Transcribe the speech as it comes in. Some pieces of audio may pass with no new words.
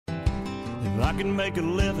If I can make a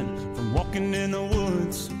living from walking in the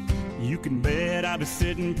woods, you can bet I'll be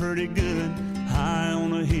sitting pretty good high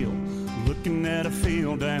on a hill, looking at a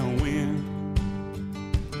field downwind.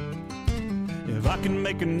 If I can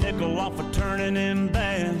make a nickel off of turning in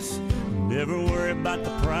bass, never worry about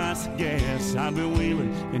the price of gas, I'll be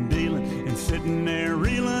wheeling and dealing and sitting there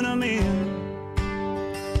reeling them in.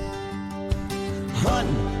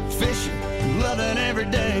 Hunting, fishing, loving every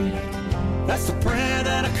day, that's the prayer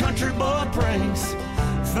that a country boy prays.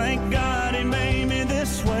 Thank God he made me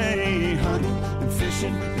this way, hunting and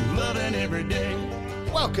fishing and loving every day.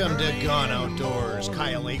 Welcome to Gone Outdoors.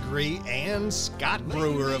 Kyle Agri and Scott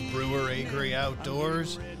Brewer of Brewer Agri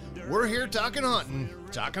Outdoors. We're here talking hunting,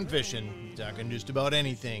 talking fishing, talking just about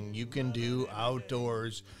anything you can do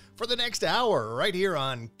outdoors for the next hour right here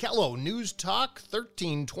on Kello News Talk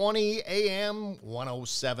 1320 AM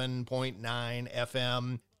 107.9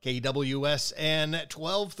 FM. KWSN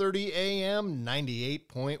 1230 AM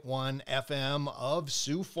 98.1 FM of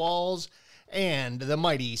Sioux Falls and the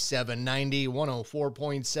mighty 790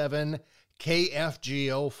 104.7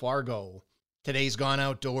 KFGO Fargo. Today's Gone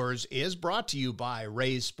Outdoors is brought to you by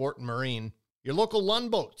Ray's Sport and Marine, your local Lund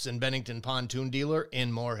Boats and Bennington pontoon dealer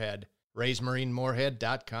in Moorhead.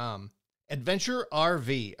 RaysMarineMoorhead.com. Adventure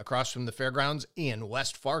RV across from the fairgrounds in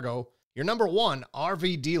West Fargo, your number one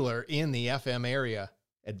RV dealer in the FM area.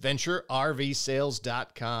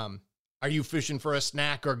 AdventureRVSales.com. Are you fishing for a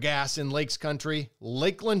snack or gas in Lakes Country?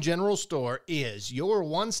 Lakeland General Store is your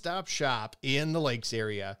one-stop shop in the Lakes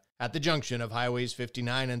area at the junction of Highways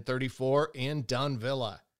 59 and 34 in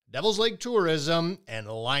Dunvilla. Devil's Lake Tourism and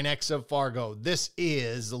Line-X of Fargo. This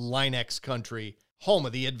is Line-X Country, home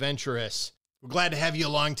of the adventurous. We're glad to have you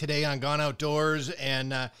along today on Gone Outdoors.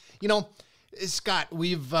 And, Scott,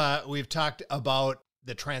 we've talked about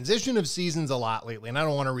the transition of seasons a lot lately, and I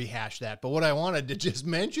don't want to rehash that, but what I wanted to just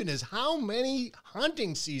mention is how many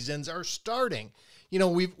hunting seasons are starting. You know,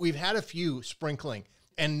 we've had a few sprinkling,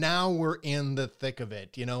 and now we're in the thick of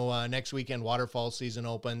it. You know, next weekend, waterfowl season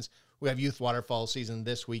opens. We have youth waterfowl season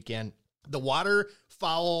this weekend. The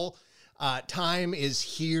waterfowl time is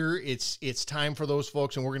here. It's time for those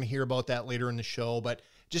folks, and we're going to hear about that later in the show. But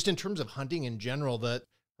just in terms of hunting in general, the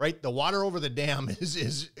water over the dam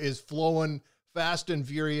is flowing fast and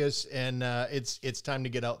furious, and it's time to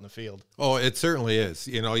get out in the field. Oh, it certainly is.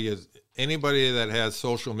 You know, anybody that has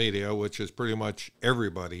social media, which is pretty much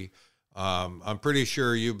everybody, I'm pretty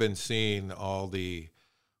sure you've been seeing all the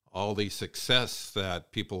success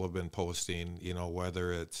that people have been posting. You know,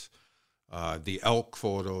 whether it's the elk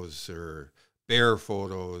photos or bear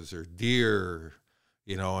photos or deer,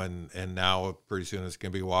 you know, and now pretty soon it's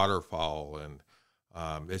going to be waterfowl, and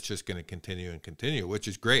it's just going to continue and continue, which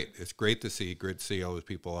is great. It's great to see all those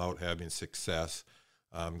people out having success.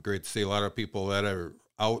 Great to see a lot of people that are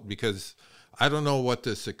out, because I don't know what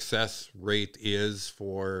the success rate is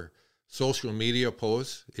for social media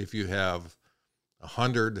posts. If you have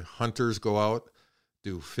 100 hunters go out,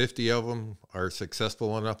 do 50 of them are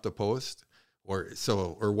successful enough to post, or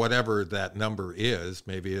whatever that number is?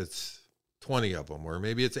 Maybe it's 20 of them, or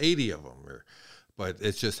maybe it's 80 of them, but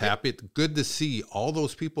it's just good to see all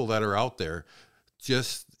those people that are out there.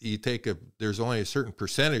 There's only a certain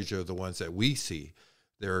percentage of the ones that we see.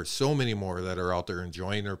 There are so many more that are out there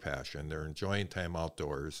enjoying their passion. They're enjoying time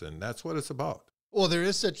outdoors, and that's what it's about. Well, there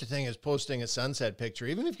is such a thing as posting a sunset picture,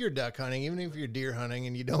 even if you're duck hunting, even if you're deer hunting,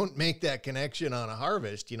 and you don't make that connection on a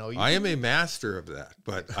harvest. You know, I am a master of that,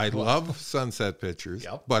 but I love sunset pictures.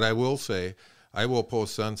 Yep. But I will say, I will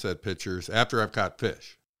post sunset pictures after I've caught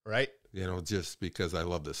fish. Right. You know, just because I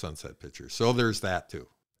love the sunset pictures. So there's that too.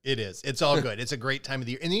 It is. It's all good. It's a great time of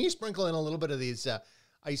the year. And then you sprinkle in a little bit of these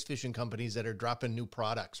ice fishing companies that are dropping new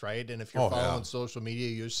products, right? And if you're following social media,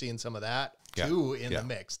 you're seeing some of that too in the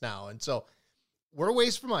mix now. And so we're a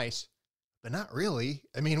ways from ice, but not really.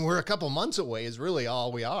 I mean, we're a couple months away is really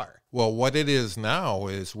all we are. Well, what it is now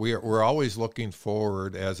is we're always looking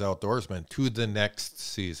forward as outdoorsmen to the next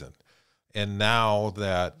season. And now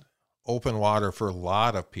that open water for a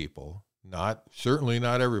lot of people, certainly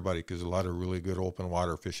not everybody, because there's a lot of really good open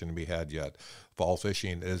water fishing to be had yet. Fall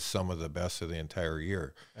fishing is some of the best of the entire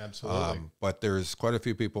year. Absolutely. But there's quite a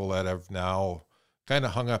few people that have now kind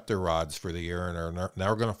of hung up their rods for the year and are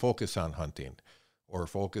now going to focus on hunting or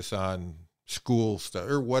focus on school stuff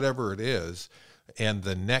or whatever it is. And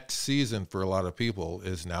the next season for a lot of people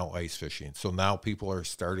is now ice fishing. So now people are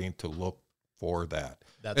starting to look for that.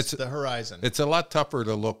 That's the horizon. It's a lot tougher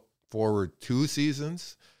to look forward 2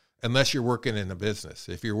 seasons unless you're working in a business.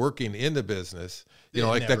 If you're working in the business, you know,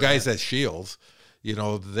 like the guys at Shields, you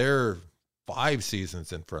know, they're 5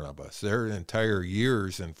 seasons in front of us. They're entire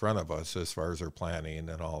years in front of us as far as their planning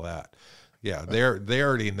and all that. Yeah. They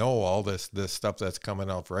already know all this stuff that's coming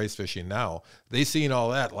out for ice fishing now. They seen all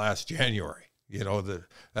that last January.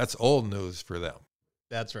 That's old news for them.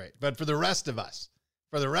 That's right. But for the rest of us,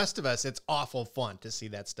 it's awful fun to see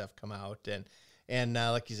that stuff come out. And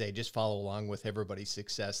like you say, just follow along with everybody's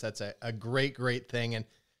success. That's a great, great thing. And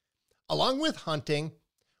along with hunting,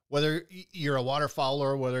 whether you're a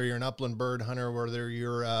waterfowler, whether you're an upland bird hunter, whether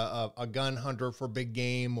you're a gun hunter for big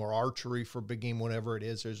game or archery for big game, whatever it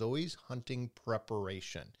is, there's always hunting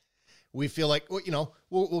preparation. We feel like,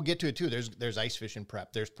 we'll get to it too. There's ice fishing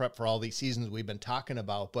prep. There's prep for all these seasons we've been talking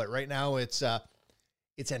about. But right now it's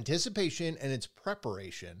anticipation and it's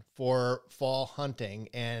preparation for fall hunting.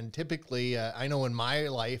 And typically, I know in my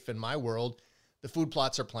life, in my world, the food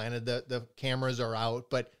plots are planted, the cameras are out,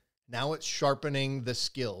 but now it's sharpening the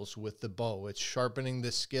skills with the bow. It's sharpening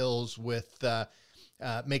the skills with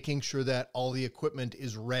making sure that all the equipment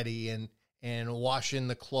is ready and washing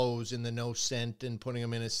the clothes in the no scent and putting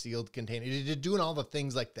them in a sealed container. You're doing all the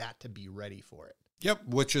things like that to be ready for it. Yep,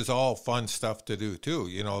 which is all fun stuff to do too.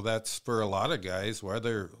 That's for a lot of guys,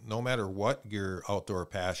 no matter what your outdoor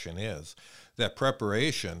passion is, that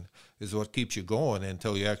preparation is what keeps you going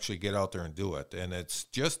until you actually get out there and do it. And it's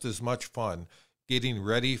just as much fun getting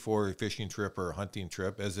ready for a fishing trip or a hunting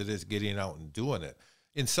trip as it is getting out and doing it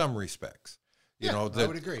in some respects. I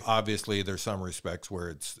would agree. Obviously there's some respects where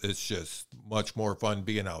it's just much more fun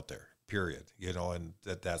being out there, period. And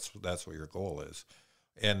that's what your goal is.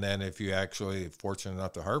 And then if you actually fortunate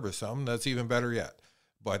enough to harvest something, that's even better yet.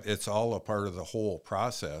 But it's all a part of the whole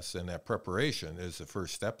process, and that preparation is the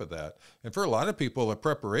first step of that. And for a lot of people, the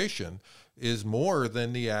preparation is more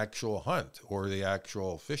than the actual hunt or the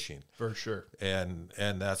actual fishing. For sure. And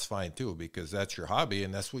that's fine too, because that's your hobby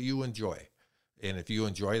and that's what you enjoy. And if you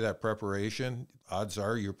enjoy that preparation, odds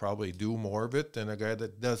are you probably do more of it than a guy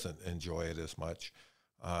that doesn't enjoy it as much.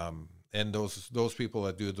 And those people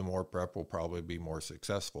that do the more prep will probably be more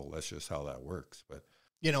successful. That's just how that works. But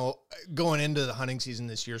going into the hunting season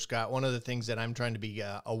this year, Scott, one of the things that I'm trying to be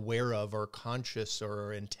aware of or conscious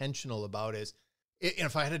or intentional about is,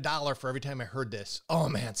 if I had $1 for every time I heard this, oh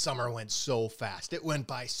man, summer went so fast. It went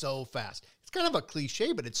by so fast. It's kind of a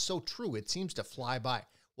cliche, but it's so true. It seems to fly by.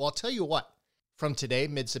 Well, I'll tell you what, from today,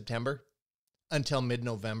 mid-September, until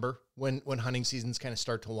mid-November, when hunting seasons kind of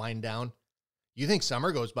start to wind down, you think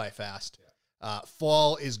summer goes by fast.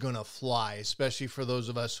 Fall is going to fly, especially for those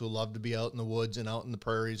of us who love to be out in the woods and out in the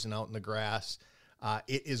prairies and out in the grass.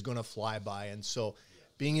 It is going to fly by. And so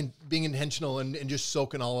being intentional and just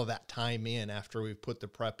soaking all of that time in after we've put the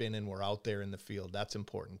prep in and we're out there in the field, that's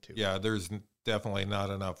important too. Yeah, there's definitely not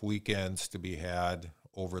enough weekends to be had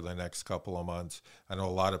over the next couple of months. I know a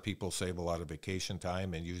lot of people save a lot of vacation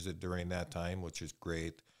time and use it during that time, which is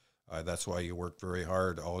great. That's why you work very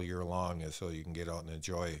hard all year long, is so you can get out and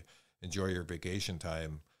enjoy your vacation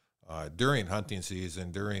time during hunting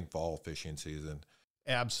season, during fall fishing season.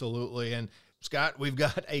 Absolutely. And Scott, we've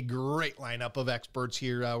got a great lineup of experts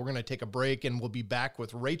here. We're going to take a break and we'll be back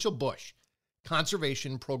with Rachel Bush,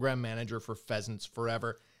 Conservation Program Manager for Pheasants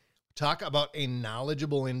Forever. Talk about a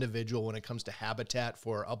knowledgeable individual when it comes to habitat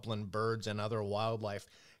for upland birds and other wildlife.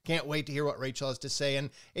 Can't wait to hear what Rachel has to say. And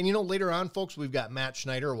later on, folks, we've got Matt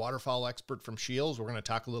Schneider, a waterfowl expert from Shields. We're going to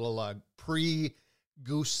talk a little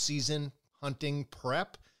pre-goose season hunting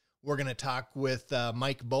prep. We're going to talk with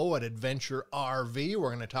Mike Bowe at Adventure RV. We're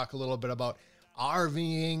going to talk a little bit about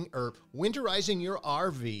RVing or winterizing your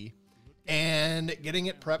RV and getting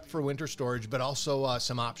it prepped for winter storage, but also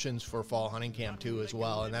some options for fall hunting camp too as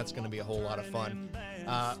well. And that's going to be a whole lot of fun.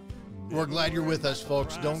 We're glad you're with us,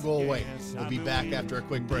 folks. Don't go away. We'll be back after a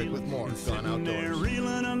quick break with more Gone Outdoors.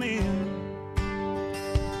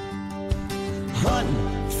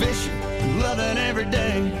 Hunting, fishing, loving every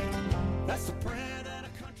day. That's the